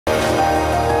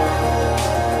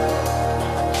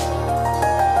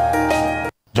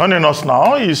Joining us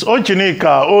now is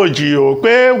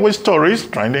OjyOkpe with stories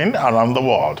trending around the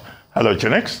world. Hello,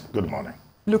 Jinx. Good morning.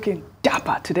 Looking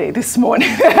dapper today, this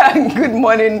morning. Good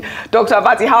morning, Dr.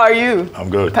 Abati. How are you? I'm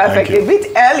good. Perfect. Thank you. A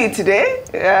bit early today.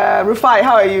 Rufai,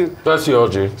 how are you? That's you,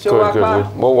 Oji.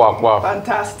 Good. More work.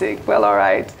 Fantastic. Well, all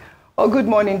right. Well, good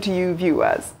morning to you,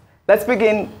 viewers. Let's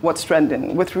begin what's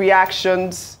trending with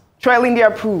reactions trailing the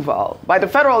approval by the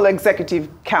Federal Executive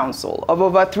Council of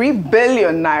over 3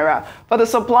 billion naira for the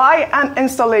supply and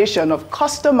installation of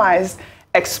customized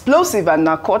explosive and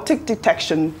narcotic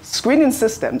detection screening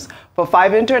systems for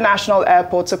 5 international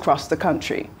airports across the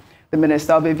country. The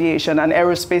Minister of Aviation and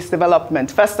Aerospace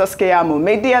Development, Festus Keyamo,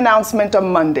 made the announcement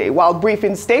on Monday while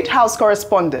briefing State House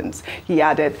correspondents. He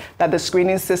added that the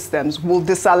screening systems will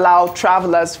disallow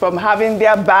travelers from having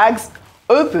their bags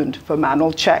opened for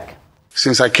manual check.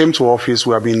 Since I came to office,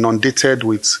 we have been inundated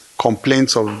with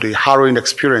complaints of the harrowing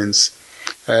experiences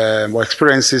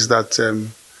that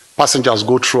passengers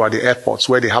go through at the airports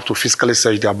where they have to physically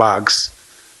search their bags.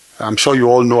 I'm sure you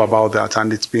all know about that,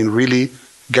 and it's been really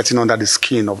getting under the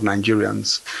skin of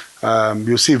Nigerians.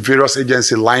 You see various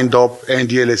agencies lined up,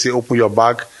 NDLA say, open your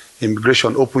bag,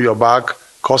 Immigration, open your bag,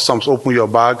 Customs, open your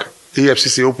bag,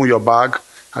 EFCC, open your bag,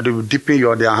 and they will dipping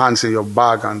their hands in your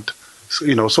bag. And,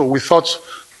 so we thought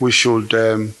we should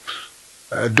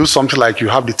do something like you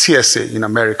have the TSA in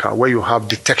America, where you have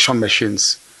detection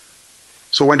machines.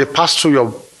 So when they pass through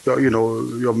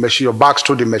your machine, your bags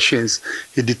through the machines,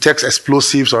 it detects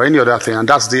explosives or any other thing, and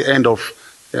that's the end of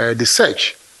the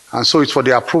search. And so it's for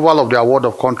the approval of the award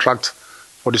of contract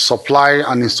for the supply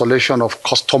and installation of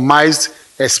customized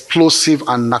explosive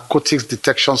and narcotics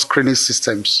detection screening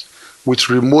systems with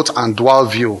remote and dual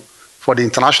view for the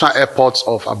international airports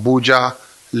of Abuja,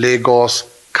 Lagos,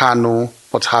 Kano,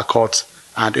 Port Harcourt,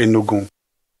 and Enugu.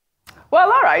 Well,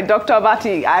 all right, Dr.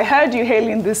 Abati, I heard you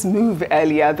hailing this move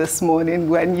earlier this morning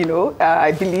when,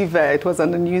 I believe it was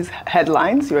on the news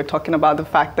headlines. You were talking about the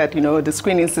fact that, the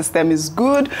screening system is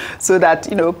good so that,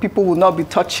 people will not be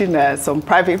touching some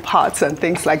private parts and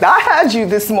things like that. I heard you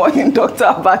this morning, Dr.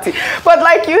 Abati. But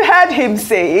like you heard him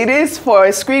say, it is for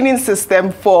a screening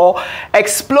system for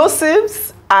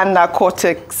explosives and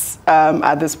narcotics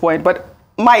at this point. But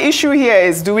my issue here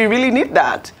is, do we really need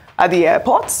that at the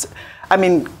airports? I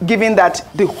mean, given that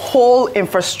the whole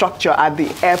infrastructure at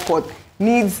the airport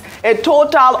needs a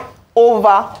total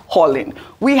overhauling.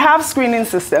 We have screening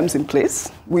systems in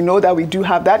place. We know that we do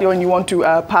have that. When you want to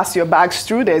pass your bags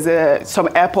through, there's some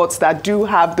airports that do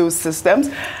have those systems.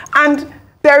 And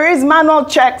there is manual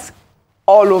checks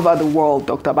all over the world,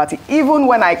 Dr. Abati. Even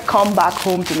when I come back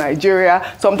home to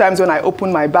Nigeria, sometimes when I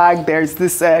open my bag, there's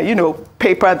this,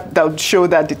 paper that would show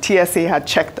that the TSA had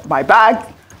checked my bag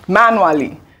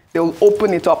manually. They'll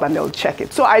open it up and they'll check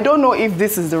it. So I don't know if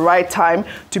this is the right time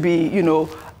to be,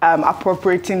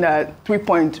 appropriating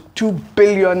 3.2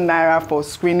 billion naira for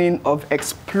screening of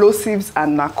explosives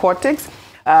and narcotics.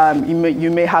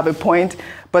 You may have a point,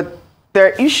 but there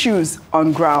are issues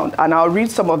on ground, and I'll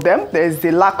read some of them. There's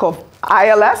the lack of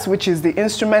ILS, which is the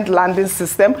Instrument Landing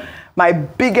System. My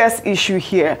biggest issue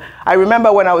here, I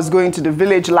remember when I was going to the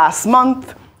village last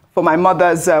month for my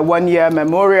mother's one-year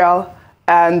memorial,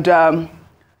 and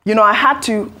we had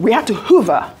to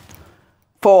hover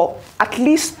for at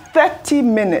least 30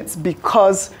 minutes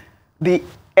because the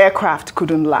aircraft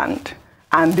couldn't land.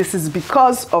 And this is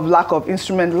because of lack of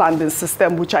instrument landing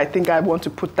system, which I think I want to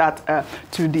put that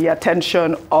to the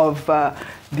attention of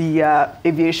the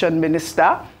aviation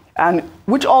minister, and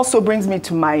which also brings me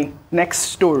to my next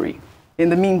story. In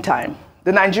the meantime,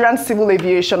 the Nigerian Civil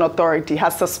Aviation Authority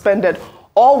has suspended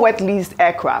all wet-leased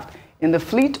aircraft in the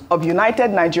fleet of United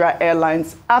Nigeria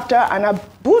Airlines after an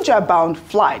Abuja-bound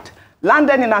flight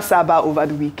landed in Asaba over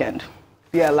the weekend.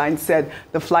 The airline said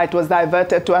the flight was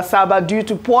diverted to Asaba due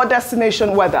to poor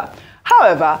destination weather.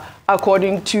 However,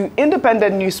 according to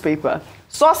independent newspaper,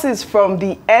 sources from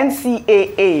the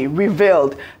NCAA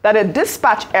revealed that a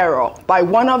dispatch error by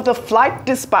one of the flight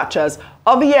dispatchers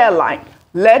of the airline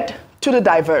led to the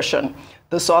diversion.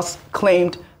 The source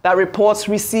claimed that reports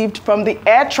received from the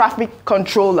air traffic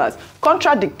controllers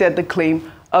contradicted the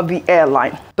claim of the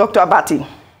airline. Dr. Abati,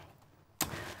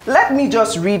 let me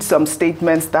just read some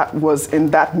statements that was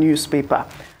in that newspaper.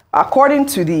 According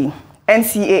to the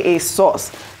NCAA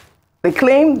source, they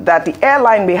claim that the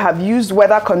airline may have used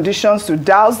weather conditions to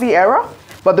douse the error,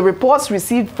 but the reports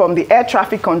received from the air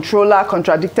traffic controller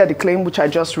contradicted the claim, which I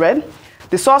just read.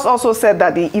 The source also said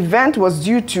that the event was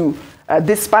due to a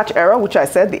dispatch error, which I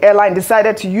said. The airline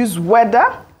decided to use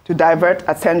weather to divert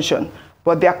attention,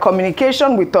 but their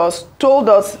communication with us told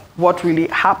us what really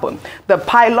happened. The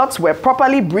pilots were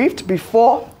properly briefed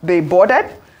before they boarded.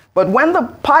 But when the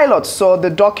pilots saw the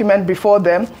document before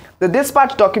them, the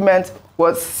dispatch document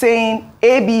was saying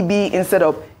ABB instead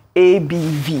of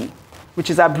ABV, which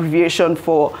is abbreviation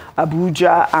for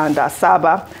Abuja and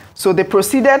Asaba. So they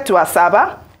proceeded to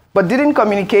Asaba, but didn't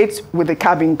communicate with the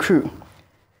cabin crew.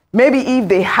 Maybe if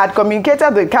they had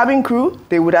communicated with the cabin crew,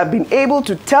 they would have been able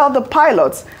to tell the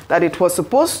pilots that it was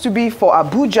supposed to be for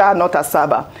Abuja, not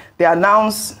Asaba. They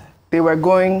announced they were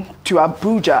going to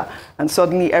Abuja, and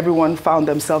suddenly everyone found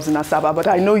themselves in Asaba. But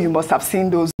I know you must have seen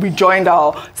those. We joined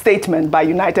our statement by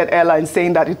United Airlines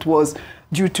saying that it was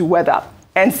due to weather.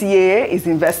 NCAA is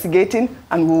investigating,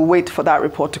 and we'll wait for that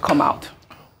report to come out.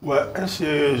 Well,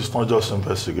 NCAA is not just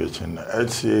investigating.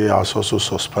 NCAA has also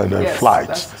suspended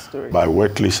flights by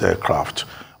wet-leased aircraft,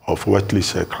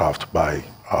 by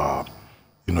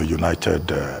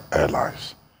United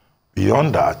Airlines.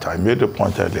 Beyond that, I made the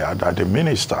point earlier that the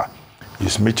minister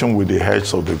is meeting with the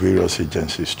heads of the various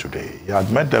agencies today. He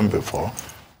had met them before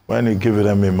when he gave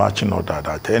them a marching order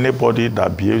that anybody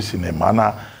that behaves in a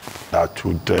manner that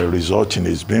would result in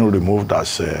his being removed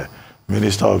as a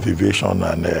Minister of Aviation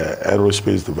and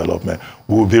Aerospace Development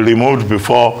will be removed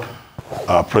before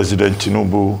President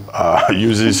Tinubu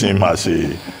uses him as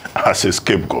a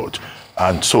scapegoat.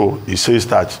 And so he says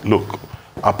that, look,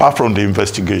 apart from the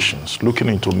investigations, looking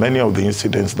into many of the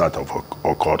incidents that have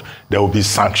occurred, there will be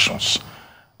sanctions.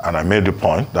 And I made the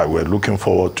point that we're looking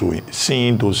forward to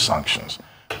seeing those sanctions,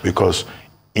 because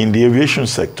in the aviation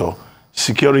sector,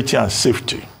 security and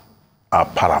safety are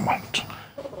paramount.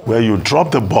 Where you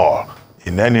drop the ball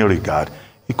in any regard,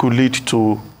 it could lead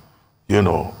to,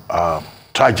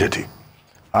 tragedy.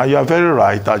 And you are very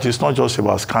right that it's not just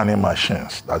about scanning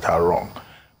machines that are wrong.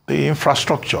 The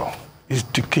infrastructure is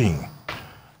decaying.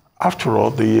 After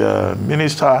all, the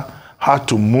minister had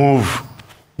to move,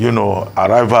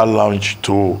 arrival lounge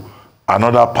to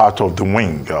another part of the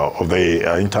wing of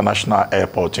the international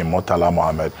airport in Murtala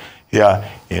Mohammed here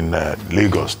in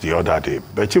Lagos the other day.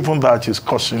 But even that is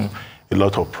causing a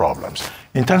lot of problems.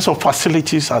 In terms of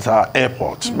facilities at our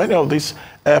airports, many of these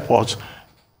airports,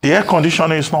 the air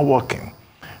conditioning is not working.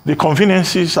 The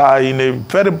conveniences are in a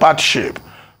very bad shape.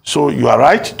 So you are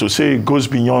right to say it goes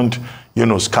beyond,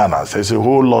 scanners. There's a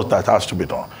whole lot that has to be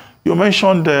done. You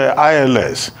mentioned the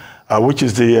ILS, which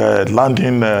is the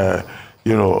landing,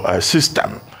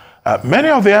 system. Many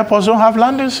of the airports don't have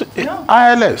landings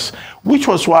ILS, which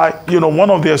was why, one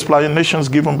of the explanations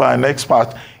given by an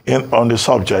expert on the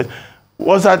subject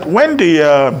was that when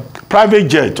the private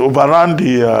jet overran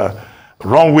the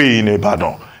runway in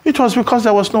Ibadan, it was because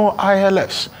there was no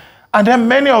ILS. And then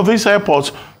many of these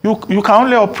airports, you can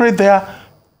only operate there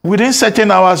within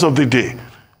certain hours of the day.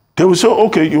 They will say,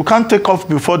 okay, you can't take off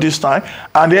before this time,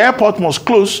 and the airport must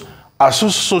close at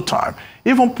so time.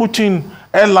 Even putting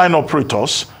airline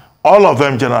operators, all of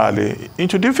them generally,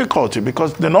 into difficulty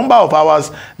because the number of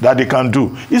hours that they can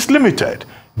do is limited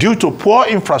due to poor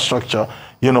infrastructure,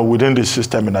 within the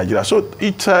system in Nigeria. So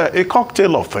it's a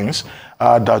cocktail of things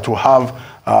that will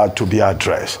have to be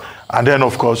addressed. And then,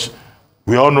 of course,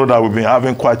 we all know that we've been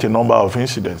having quite a number of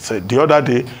incidents. The other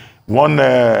day, one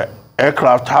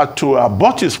aircraft had to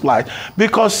abort its flight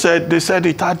because they said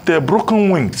it had broken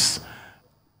wings.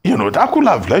 That could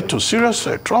have led to serious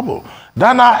trouble.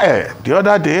 Dana Air, the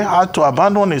other day, had to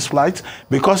abandon its flight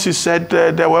because he said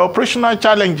there were operational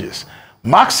challenges.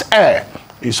 Max Air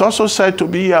is also said to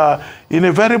be in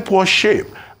a very poor shape.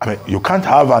 I mean, you can't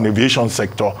have an aviation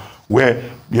sector where,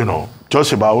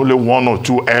 just about only one or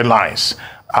two airlines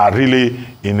are really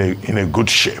in a good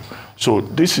shape. So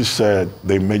this is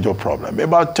the major problem.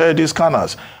 About these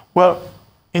scanners, well,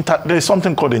 there's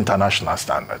something called international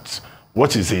standards.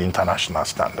 What is the international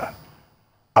standard?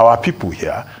 Our people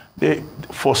here, they,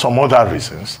 for some other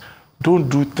reasons, don't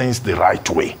do things the right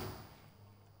way.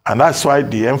 And that's why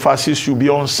the emphasis should be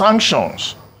on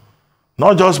sanctions,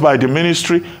 not just by the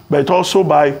ministry, but also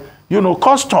by,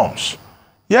 customs.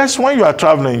 Yes, when you are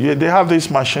traveling, they have these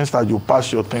machines that you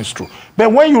pass your things through.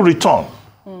 But when you return,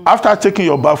 after taking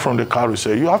your bag from the car,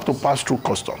 you have to pass through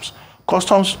customs.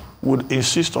 Customs would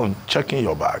insist on checking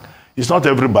your bag. It's not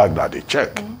every bag that they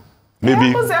check.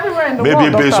 Maybe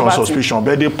based on suspicion.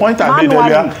 But the point I made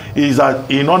earlier is that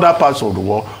in other parts of the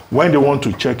world, when they want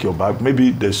to check your bag, maybe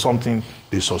there's something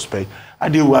they suspect,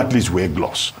 and they will at least wear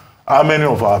gloves. How many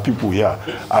of our people here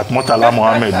at Murtala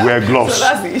Mohammed wear gloves? So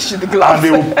that's the issue, the gloves. And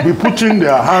they will be putting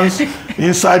their hands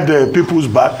inside the people's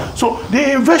bag. So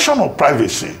the invasion of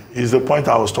privacy is the point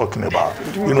I was talking about.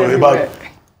 About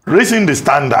raising the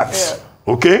standards.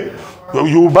 Yeah. Okay?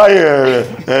 You buy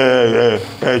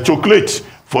a chocolate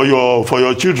for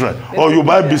your children, or you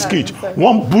buy biscuit.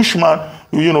 One bushman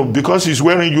you know, because he's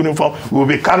wearing uniform, he will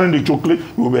be carrying the chocolate.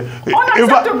 He will be,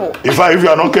 unacceptable. if you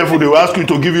are not careful, they will ask you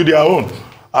to give you their own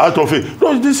out of it.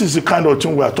 No, this is the kind of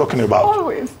thing we are talking about.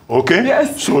 Always. Okay?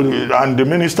 Yes. So, and the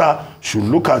minister should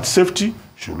look at safety,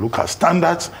 should look at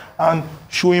standards, and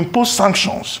should impose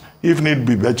sanctions if need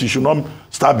be, but he should not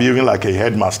start behaving like a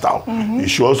headmaster. He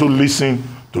should also listen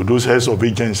to those heads of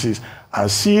agencies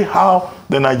and see how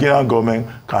the Nigerian government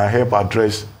can help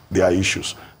address their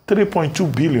issues.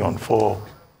 3.2 billion for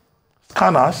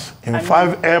scanners in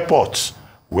 5 airports.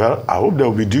 Well, I hope there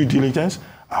will be due diligence.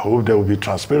 I hope there will be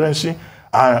transparency.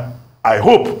 And I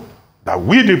hope that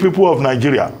we, the people of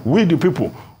Nigeria, we, the people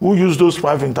who use those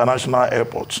 5 international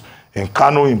airports, in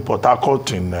Kano, in Port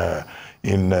Harcourt, in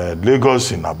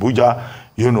Lagos, in Abuja,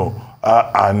 you know,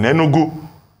 and Enugu,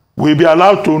 will be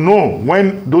allowed to know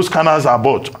when those scanners are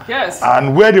bought. Yes.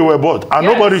 And where they were bought. And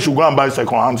nobody should go and buy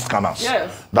second-hand scanners.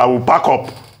 Yes. That will pack up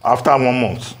after 1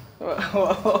 month.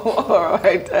 All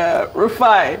right,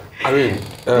 Rufai. I mean,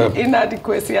 the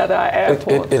inadequacy at our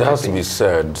airport. It has to be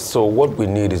said. So what we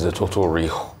need is a total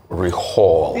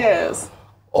rehaul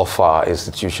of our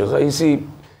institutions. You see,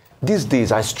 these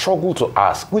days I struggle to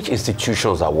ask which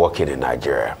institutions are working in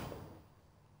Nigeria.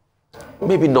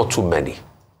 Maybe not too many.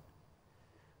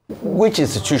 Which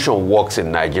institution works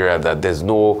in Nigeria that there's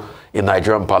no, in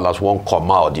Nigerian palace, one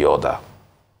comma or the other?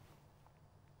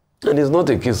 And it's not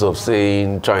a case of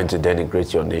saying, trying to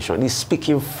denigrate your nation. It's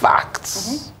speaking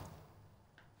facts.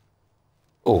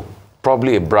 Oh,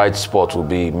 probably a bright spot would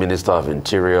be Minister of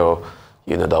Interior,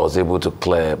 you know, that was able to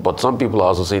clear. But some people are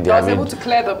also saying they're having able to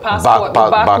clear the passport,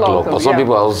 backlog. But some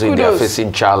people are also saying they're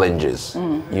facing challenges,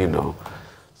 you know.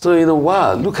 So, you know,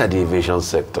 wow, look at the aviation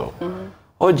sector.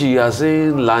 Oji, you are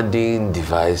saying landing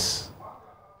device.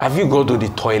 Have you gone to the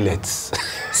toilets?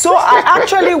 So I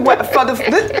actually went for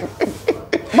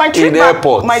my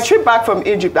trip back from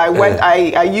Egypt. I went.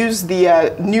 I used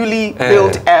the newly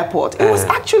built airport. It was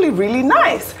actually really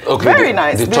nice. Okay, very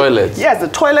nice. The toilets. Yes, the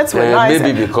toilets were nice.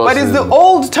 Maybe because. But it's the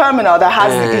old terminal that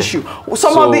has the issue.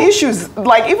 Some of the issues,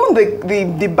 like even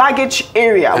the baggage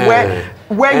area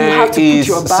where you have to put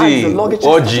your bags, the luggage, is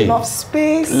not enough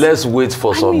space. Let's wait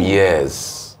for some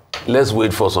years. Let's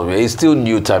wait for some years. It's still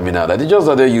new terminal. They just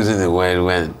started using it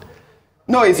when.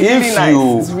 No, it's really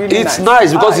nice. It's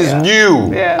nice because it's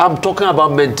new. Yeah. I'm talking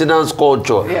about maintenance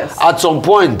culture. Yes. At some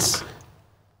point,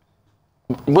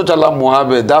 Murtala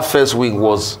Mohammed, that first wing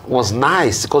was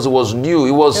nice because it was new.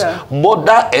 It was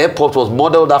that airport was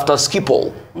modeled after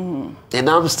Schiphol in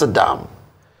Amsterdam.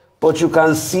 But you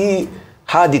can see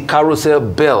how the carousel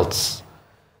belts,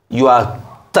 you are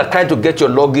trying to get your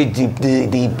luggage,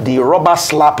 the rubber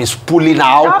slab is pulling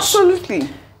out. Absolutely.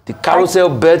 The carousel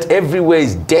belt everywhere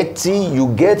is dirty.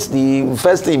 You get the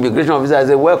first immigration officer, I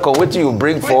say, welcome, what do you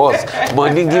bring for us?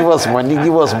 Money, give us money,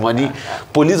 give us money.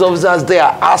 Police officers, they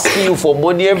are asking you for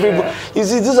money. You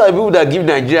see, these are people that give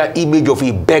Nigeria image of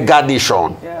a beggar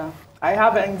nation. Yeah. I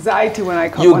have anxiety when I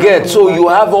come. You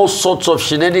have all sorts of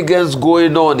shenanigans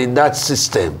going on in that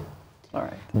system. All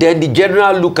right. Then the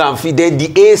general look and feel, then the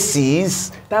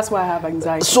ACs. That's why I have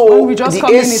anxiety. So when we just the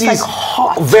come ACs in, it's like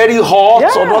hot. Very hot.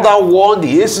 Yeah. Another one,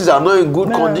 the ACs are not in good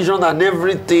condition and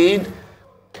everything.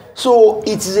 So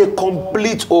it is a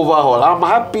complete overhaul. I'm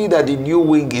happy that the new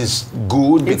wing is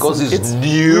good because it's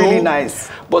new. Really nice.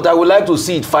 But I would like to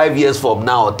see it 5 years from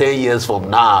now or 10 years from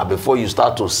now before you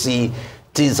start to see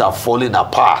things are falling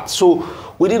apart. So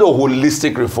we need a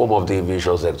holistic reform of the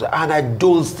aviation sector. And I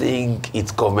don't think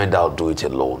it's government that will do it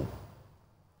alone.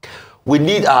 We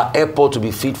need our airport to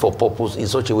be fit for purpose in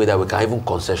such a way that we can even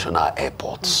concession our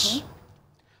airports.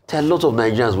 There are a lot of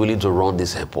Nigerians willing to run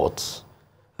these airports.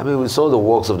 I mean, we saw the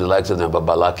works of the likes of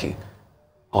Babalaki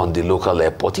on the local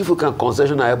airport. If we can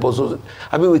concession our airports,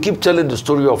 I mean, we keep telling the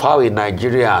story of how a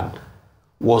Nigerian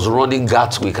was running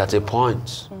Gatwick at a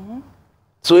point.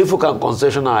 So if we can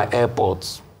concession our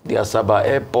airports, the Asaba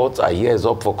airport, I hear is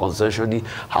up for concessioning.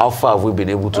 How far have we been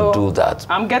able to do that?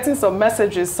 I'm getting some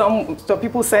messages, some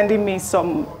people sending me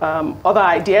some other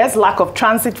ideas, lack of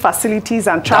transit facilities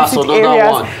and transit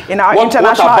areas in our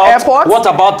international airports. What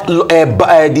about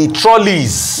the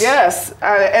trolleys? Yes,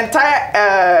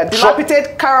 entire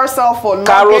dilapidated carousel for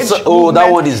luggage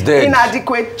that one is dead.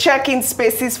 Inadequate check-in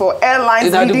spaces for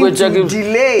airlines leading to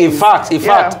delays. In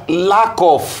fact, lack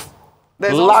of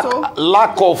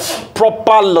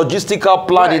proper logistical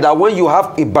planning, that when you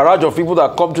have a barrage of people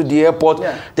that come to the airport,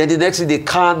 then the next thing they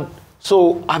can't.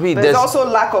 So, I mean, there's also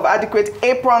lack of adequate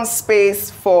apron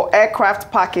space for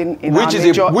aircraft parking in which is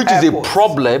a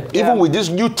problem, even with this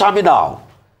new terminal.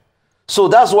 So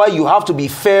that's why you have to be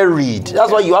ferried.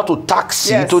 That's why you have to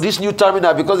taxi to this new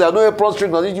terminal, because there are no apron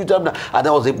strings on this new terminal. And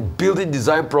there was a building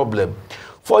design problem.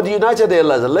 For the United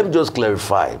Airlines, let me just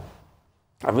clarify.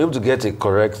 I'm able to get a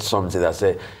correct something that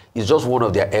said it's just one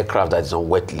of their aircraft that is on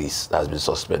wet lease that has been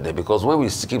suspended. Because when we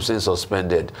keep saying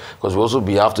suspended, because we also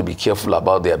have to be careful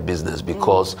about their business,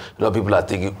 because people are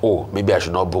thinking, oh, maybe I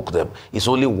should not book them. It's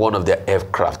only one of their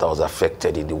aircraft that was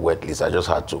affected in the wet lease. I just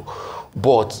had to.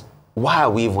 But why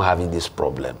are we even having this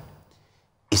problem?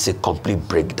 It's a complete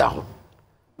breakdown,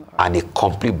 and a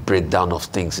complete breakdown of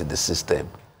things in the system.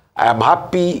 I am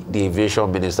happy the aviation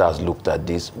minister has looked at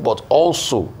this, but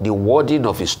also the wording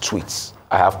of his tweets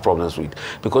I have problems with,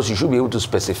 because you should be able to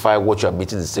specify what you are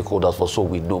meeting the stakeholders for, so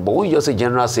we know. But when you just say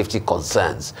general safety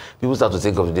concerns, people start to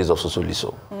think of the days of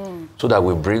Sosoliso. So that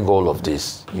we bring all of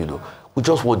this, We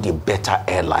just want a better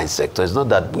airline sector. It's not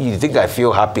that you think I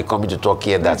feel happy coming to talk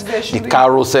here that the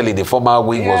carousel in the former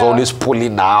wing was always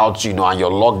pulling out, and your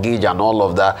luggage and all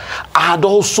of that. And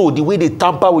also the way they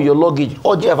tamper with your luggage.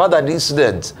 I've had an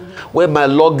incident where my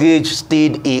luggage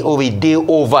stayed a day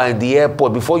over in the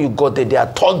airport. Before you got there, they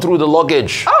had torn through the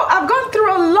luggage. Oh, I've gone through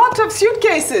a lot of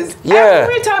suitcases. Yeah.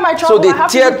 Every time I travel, so they I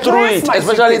have tear to through it,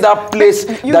 especially suitcase. that place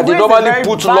that they normally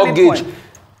put luggage.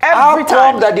 How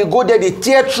come that they go there, they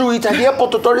tear through it, and the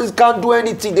airport authorities can't do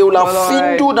anything? They will have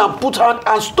findled and put out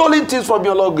and stolen things from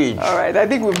your luggage. All right, I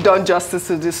think we've done justice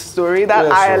to this story. That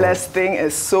ILS thing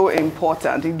is so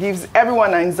important. It gives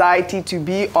everyone anxiety to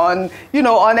be on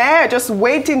air, just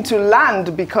waiting to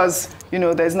land because,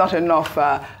 there's not enough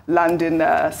landing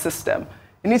system.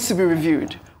 It needs to be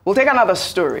reviewed. We'll take another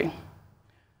story.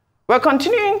 We're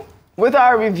continuing with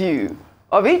our review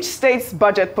of each state's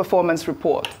budget performance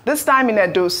report, this time in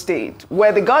Edo State,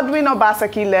 where the Godwin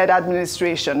Obaseki-led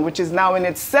administration, which is now in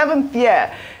its 7th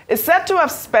year, is said to have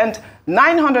spent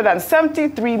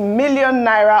 973 million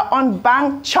naira on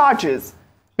bank charges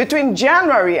between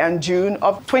January and June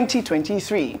of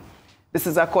 2023. This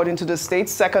is according to the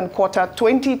state's second quarter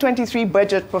 2023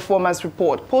 budget performance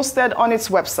report posted on its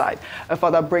website. A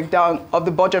further breakdown of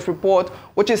the budget report,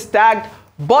 which is tagged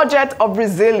Budget of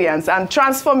Resilience and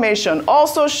Transformation,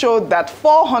 also showed that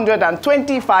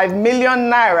 425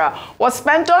 million naira was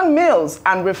spent on meals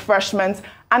and refreshments,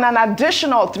 and an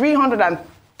additional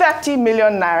 330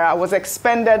 million naira was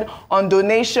expended on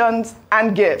donations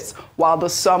and gifts, while the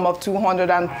sum of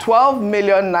 212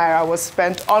 million naira was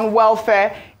spent on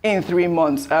welfare in 3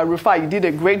 months. Rufai, you did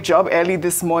a great job early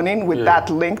this morning with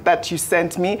that link that you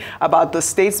sent me about the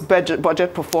state's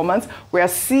budget performance. We are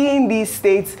seeing these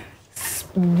states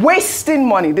wasting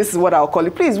money. This is what I'll call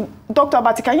it. Please, Dr.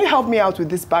 Abati, can you help me out with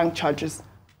these bank charges?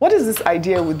 What is this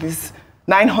idea with this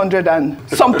 900 and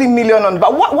something million on?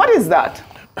 But what is that?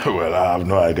 Well, I have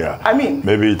no idea. I mean,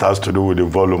 maybe it has to do with the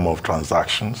volume of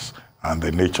transactions and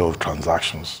the nature of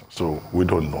transactions. So we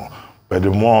don't know. But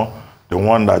the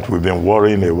one that we've been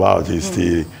worrying about is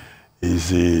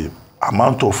the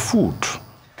amount of food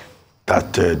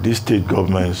that these state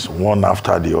governments, one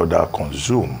after the other,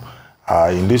 consume.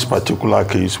 In this particular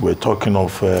case, we're talking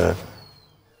of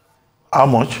how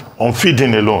much? On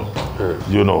feeding alone,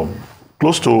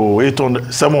 close to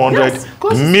 700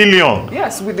 million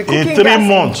yes, with the cooking in 3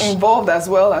 months. Involved as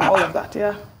well and all of that,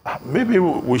 yeah. Maybe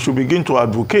we should begin to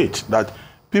advocate that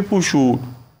people should.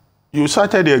 You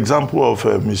cited the example of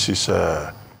Mrs.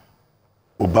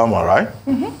 Obama, right?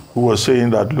 Who was saying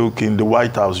that, look, in the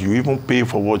White House, you even pay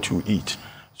for what you eat.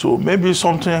 So maybe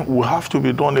something will have to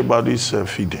be done about this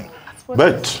feeding.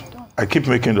 But I keep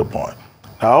making the point.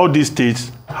 Now, all these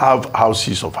states have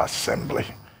houses of assembly.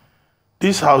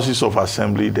 These houses of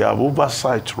assembly, they have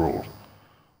oversight role.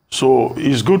 So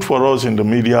it's good for us in the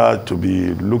media to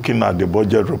be looking at the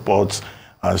budget reports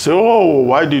and say, oh,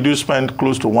 why did you spend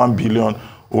close to 1 billion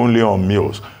only on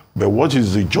meals? But what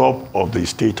is the job of the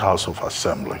State House of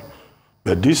Assembly?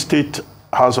 But these State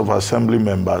House of Assembly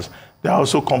members, they are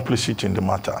also complicit in the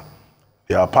matter.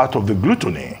 They are part of the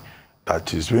gluttony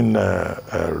that is being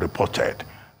reported.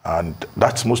 And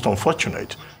that's most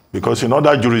unfortunate, because in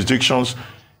other jurisdictions,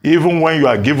 even when you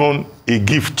are given a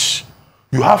gift,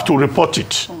 you have to report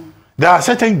it. There are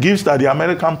certain gifts that the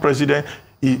American president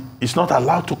is not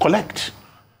allowed to collect.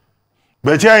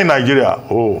 But here in Nigeria,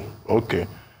 oh, okay.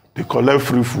 They collect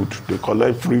free food, they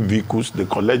collect free vehicles, they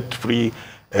collect free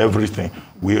everything.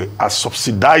 We are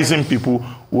subsidizing people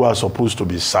who are supposed to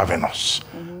be serving us.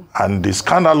 And the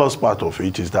scandalous part of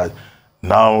it is that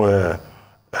now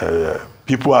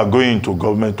people are going to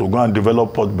government to go and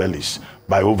develop pot bellies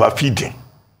by overfeeding.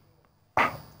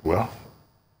 Well,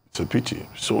 It's a pity.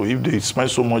 So if they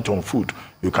spend so much on food,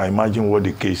 you can imagine what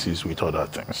the case is with other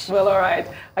things. Well, all right.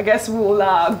 I guess we'll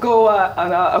go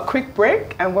on a quick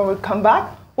break, and when we come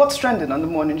back, what's trending on the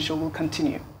morning show will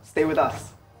continue. Stay with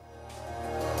us.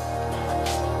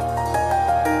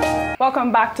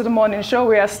 Welcome back to the morning show.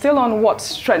 We are still on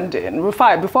What's Trending.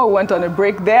 Rufai, before we went on a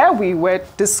break there, we were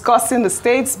discussing the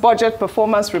state's budget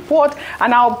performance report,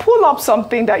 and I'll pull up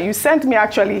something that you sent me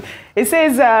actually. It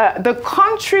says the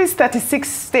country's 36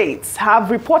 states have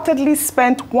reportedly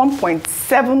spent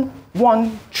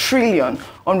 1.71 trillion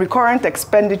on recurrent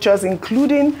expenditures,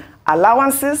 including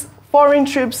allowances, foreign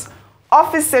trips,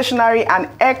 office stationery, and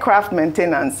aircraft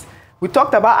maintenance. We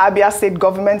talked about Abia state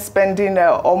government spending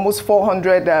almost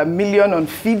 400 million on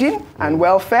feeding and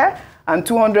welfare, and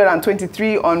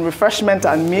 223 on refreshment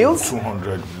and meals.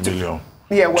 200 million.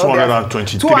 Yeah, well,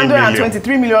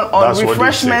 223 million on That's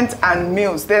refreshment and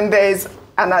meals. Then there is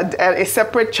a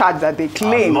separate charge that they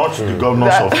claim. Not the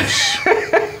governor's office.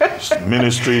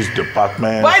 Ministries,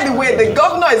 departments. By the way, the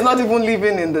governor is not even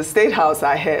living in the state house,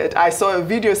 I heard. I saw a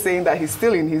video saying that he's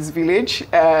still in his village.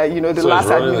 You know, the last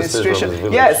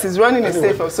administration. Yes, he's running a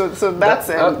state house. So that's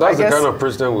that's the kind of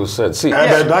president we said. See,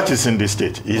 that is in the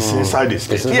state. It's inside the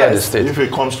state. It's inside the state. If he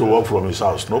comes to work from his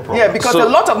house, no problem. Yeah, because a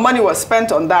lot of money was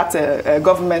spent on that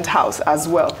government house as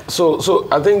well. So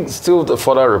I think still the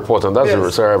further report, and that's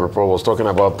the Sarah report, was talking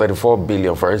about 34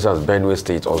 billion, for instance, Benue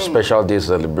State, on special day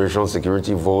celebration,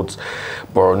 security votes,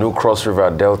 Borno, Cross River,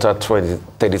 Delta,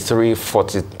 33,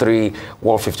 43,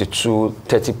 152,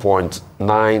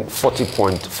 30.9,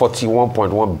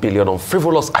 41.1 billion on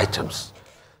frivolous items.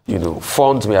 You know,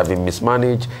 funds may have been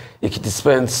mismanaged.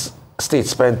 Ekiti state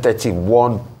spent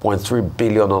 31.3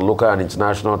 billion on local and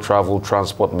international travel,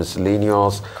 transport,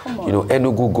 miscellaneous. You know,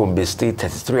 Enugu, Gombe State,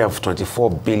 33 and 24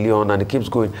 billion, and it keeps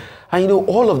going. And you know,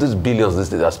 all of these billions these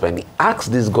states are spending.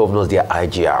 Ask these governors their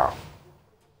IGR.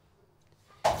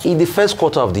 In the first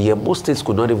quarter of the year, most states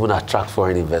could not even attract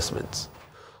foreign investments.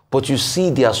 But you see,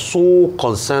 they are so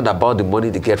concerned about the money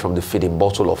they get from the feeding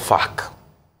bottle of FAC.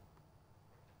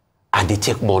 And they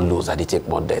take more loans and they take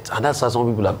more debt. And that's why some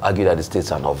people have argued that the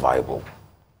states are not viable.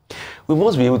 We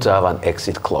must be able to have an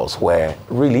exit clause where,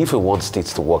 really, if we want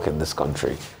states to work in this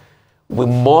country, we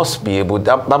must be able,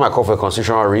 that might call for a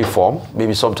constitutional reform,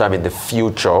 maybe sometime in the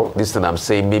future. This thing I'm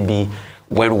saying, maybe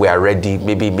when we are ready,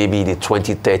 maybe in the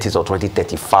 2030s or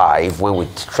 2035, when we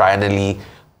finally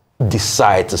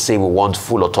decide to say we want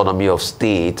full autonomy of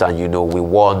state and, you know, we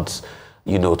want,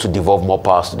 you know, to devolve more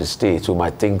powers to the states, we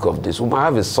might think of this. We might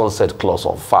have a sunset clause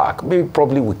on FAC. Maybe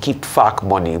probably we keep FAC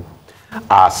money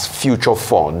as future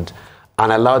fund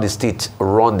and allow the state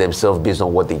run themselves based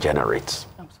on what they generate.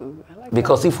 Absolutely.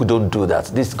 Because if we don't do that,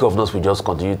 these governors will just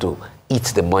continue to eat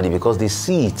the money because they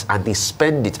see it and they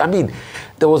spend it. I mean,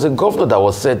 there was a governor that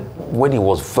was said when he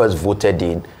was first voted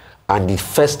in, and the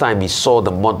first time he saw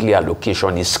the monthly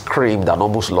allocation, he screamed and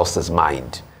almost lost his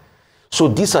mind. So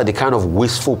these are the kind of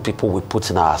wasteful people we put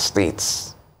in our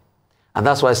states. And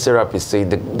that's why Sarah is saying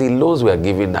the loans we are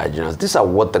giving Nigerians, these are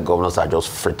what the governors are just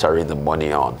frittering the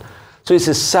money on. So it's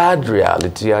a sad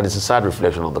reality and it's a sad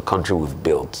reflection of the country we've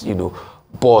built, you know.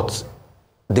 But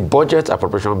the budget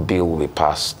appropriation bill will be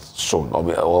passed soon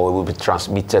or will be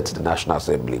transmitted to the National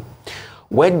Assembly.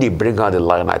 When they bring out the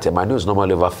line item, I know it's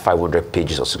normally over 500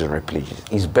 pages or 600 pages.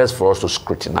 It's best for us to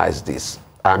scrutinize this.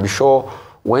 I'm sure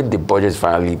when the budget is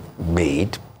finally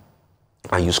made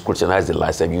and you scrutinize the line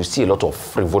item, you see a lot of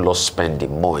frivolous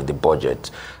spending more in the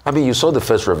budget. I mean, you saw the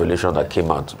first revelation that came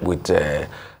out with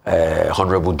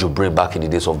Honorable Jubrin back in the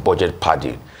days of budget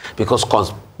padding. Because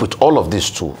with all of this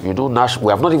too, you know, we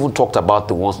have not even talked about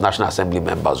the ones National Assembly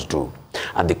members do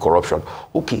and the corruption.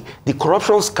 Okay, the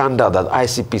corruption scandal that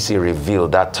ICPC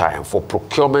revealed that time for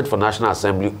procurement for National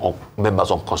Assembly members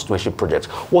on constituency projects,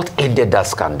 what ended that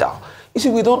scandal? You see,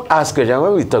 we don't ask questions.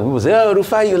 When we talk, people say, oh,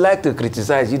 Rufai, you like to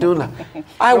criticize. You don't like.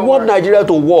 I want Nigeria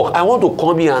to work. I want to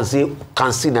come here and say,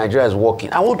 can see Nigeria is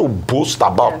working. I want to boast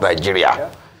about Nigeria. Yeah.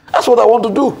 That's what I want to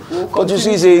do. But you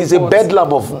see, it's a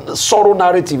bedlam of sorrow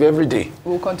narrative every day.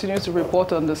 We'll continue to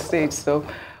report on the states, though.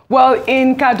 Well,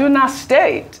 in Kaduna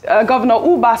State, Governor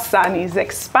Obaseki is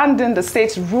expanding the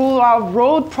state's rural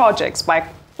road projects by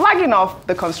flagging off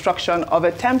the construction of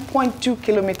a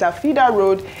 10.2-kilometer feeder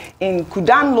road in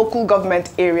Kudan local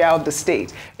government area of the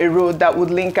state, a road that would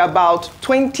link about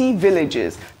 20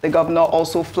 villages. The governor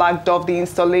also flagged off the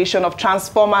installation of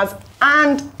transformers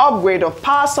and upgrade of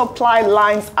power supply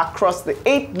lines across the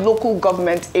 8 local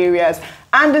government areas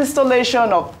and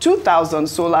installation of 2,000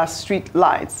 solar street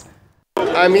lights.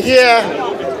 I'm here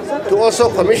to also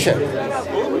commission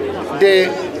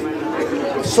the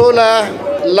solar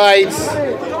lights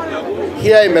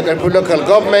here in Megapo local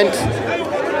government,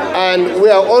 and we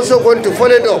are also going to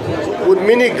follow it up with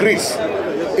mini grids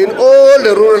in all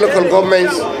the rural local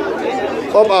governments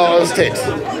of our own state.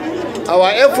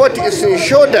 Our effort is to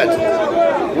ensure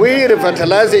that we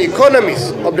revitalize the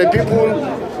economies of the people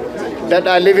that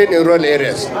are living in rural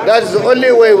areas. That's the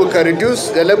only way we can reduce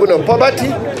the level of poverty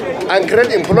and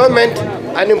create employment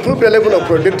and improve the level of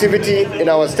productivity in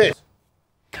our state.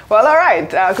 Well, all right.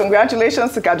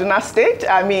 Congratulations to Kaduna State.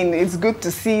 I mean, it's good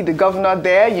to see the governor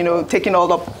there, you know, taking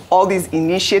all these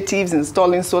initiatives,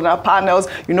 installing solar panels.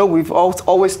 You know, we've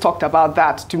always talked about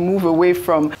that, to move away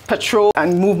from petrol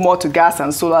and move more to gas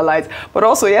and solar lights. But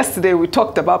also yesterday, we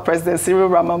talked about President Cyril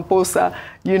Ramaphosa,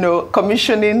 you know,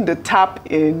 commissioning the tap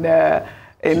in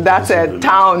that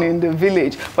town in the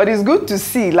village. But it's good to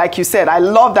see, like you said, I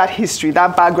love that history,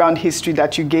 that background history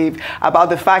that you gave about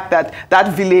the fact that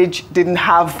that village didn't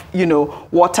have, you know,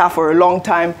 water for a long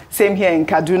time. Same here in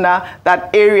Kaduna, that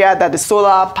area that the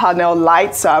solar panel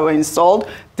lights are installed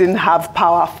didn't have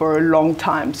power for a long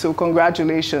time. So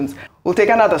congratulations. We'll take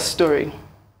another story.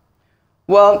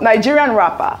 Well, Nigerian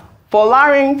rapper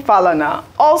Folarin Falana,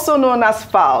 also known as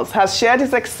Falz, has shared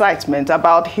his excitement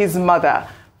about his mother,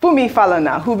 Fumi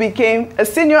Falana, who became a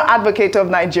senior advocate of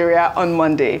Nigeria on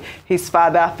Monday. His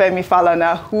father, Femi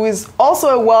Falana, who is also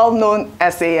a well-known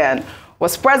SAN,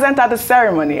 was present at the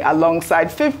ceremony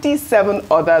alongside 57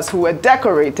 others who were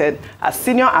decorated as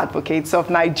senior advocates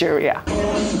of Nigeria.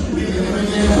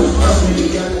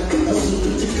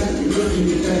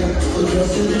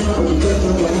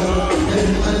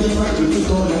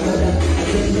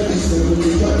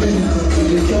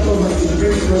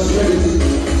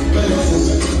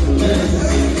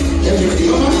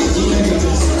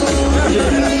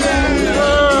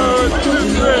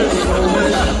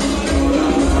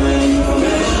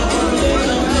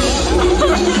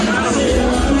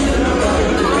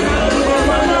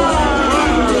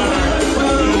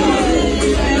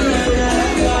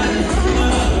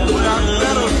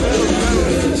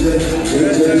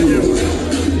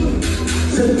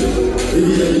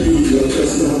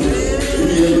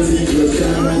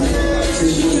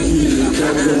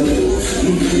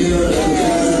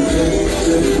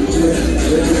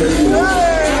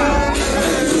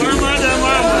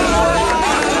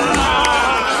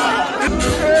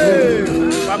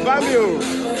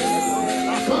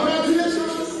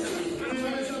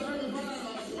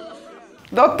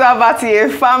 Dr. Abati, a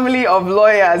family of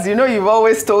lawyers. You know, you've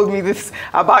always told me this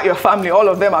about your family. All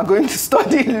of them are going to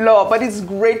study law, but it's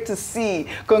great to see.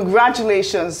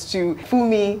 Congratulations to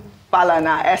Fumi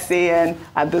Falana, SAN,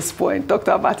 at this point.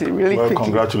 Dr. Abati, really quickly. Well,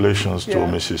 congratulations to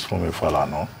Mrs. Fumi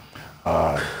Falana,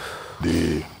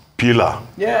 the pillar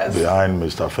behind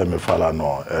Mr. Femi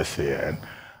Falana, SAN.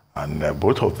 And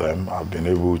both of them have been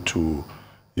able to,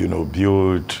 you know,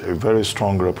 build a very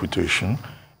strong reputation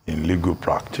in legal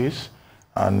practice.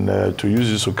 And to use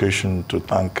this occasion to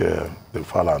thank the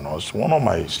Falanas. One of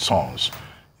my sons,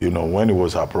 you know, when he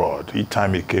was abroad, each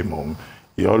time he came home,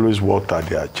 he always worked at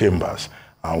their chambers.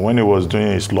 And when he was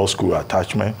doing his law school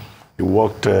attachment, he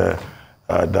worked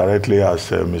directly as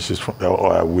with Mrs.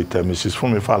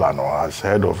 Fumi Falana as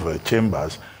head of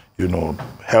chambers, you know,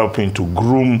 helping to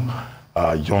groom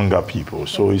younger people.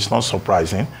 So it's not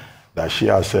surprising that she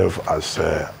herself has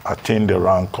attained the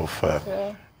rank of,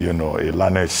 you know, a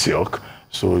learned silk.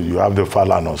 So you have the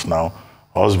Falanas now,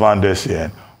 husband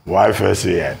SAN, wife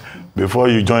SAN. Before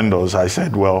you joined us, I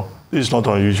said, well, this is not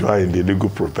unusual in the legal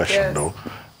profession, though.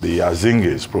 The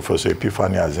Azinges, Professor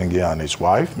Epiphany Azinge and his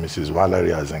wife, Mrs.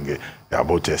 Valerie Azinge, they are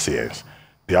both SANs.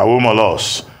 The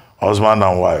Awomolos, husband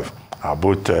and wife, are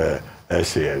both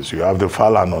SANs. You have the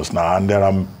Falanas now, and there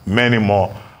are many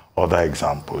more other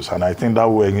examples. And I think that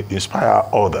will inspire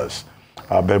others.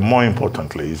 But more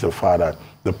importantly, is the fact that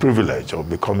the privilege of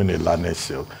becoming a learned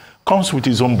silk comes with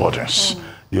its own burdens.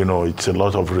 You know, it's a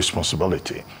lot of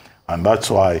responsibility. And that's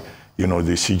why, you know,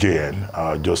 the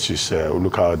CJN, Justice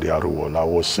Oluka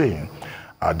Diaruwola, was saying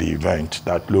at the event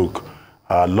that, look,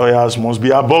 lawyers must be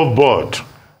above board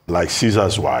like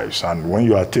Caesar's wives. And when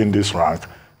you attain this rank,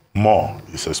 more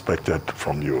is expected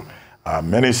from you.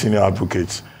 Many senior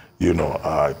advocates, you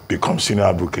know, become senior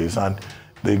advocates, and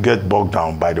they get bogged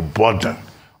down by the burden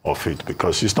of it,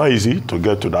 because it's not easy to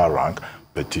get to that rank,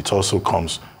 but it also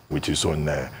comes with its own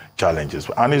challenges.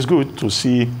 And it's good to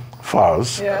see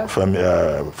Falz,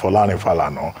 Folarin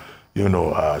Falana, you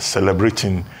know,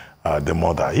 celebrating the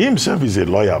mother. He himself is a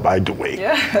lawyer, by the way.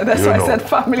 Yeah, that's why I said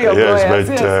family of lawyers.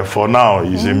 But for now,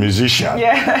 he's a musician.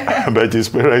 Yeah. But his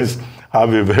parents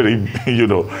have a very, you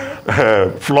know,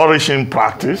 flourishing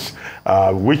practice,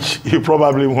 which he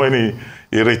probably, when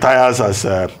he retires as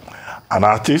an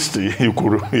artist, he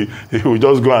would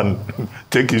just go and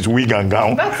take his wig and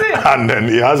gown. That's it. And then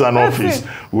he has an office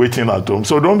waiting at home.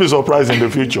 So don't be surprised in the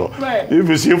future. Right. If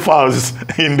you see files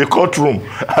in the courtroom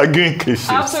arguing cases.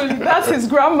 Absolutely. That's his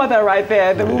grandmother right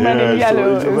there, the woman in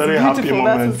yellow. So it's a very happy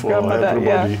moment for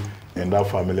everybody in that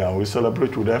family. And we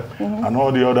celebrate with them. And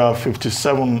all the other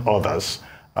 57 others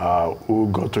who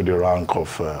got to the rank of,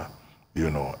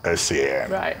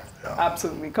 SAM. Right. Yeah.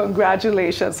 Absolutely.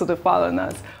 Congratulations to the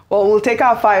foreigners. Well, we'll take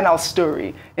our final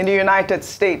story in the United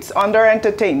States under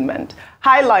entertainment,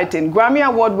 highlighting Grammy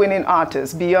Award-winning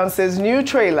artist Beyoncé's new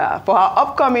trailer for her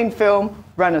upcoming film,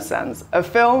 Renaissance, a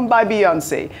film by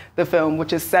Beyoncé. The film,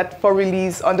 which is set for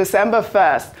release on December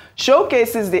 1st,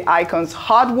 showcases the icon's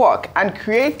hard work and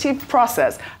creative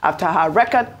process after her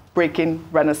record-breaking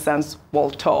Renaissance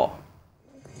world tour.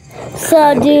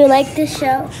 So, do you like the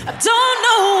show? I don't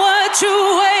know what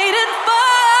you're waiting for.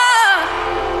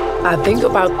 I think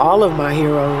about all of my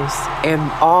heroes and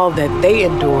all that they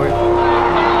endured.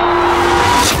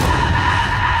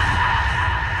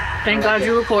 Thank God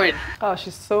you recorded. Oh,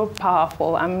 she's so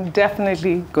powerful. I'm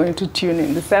definitely going to tune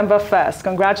in December 1st.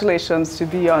 Congratulations to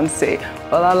Beyoncé.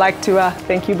 Well, I'd like to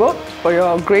thank you both for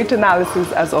your great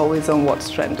analysis, as always, on What's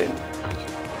Trending.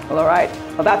 Well, all right.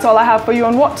 Well, that's all I have for you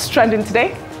on What's Trending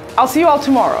today. I'll see you all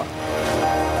tomorrow.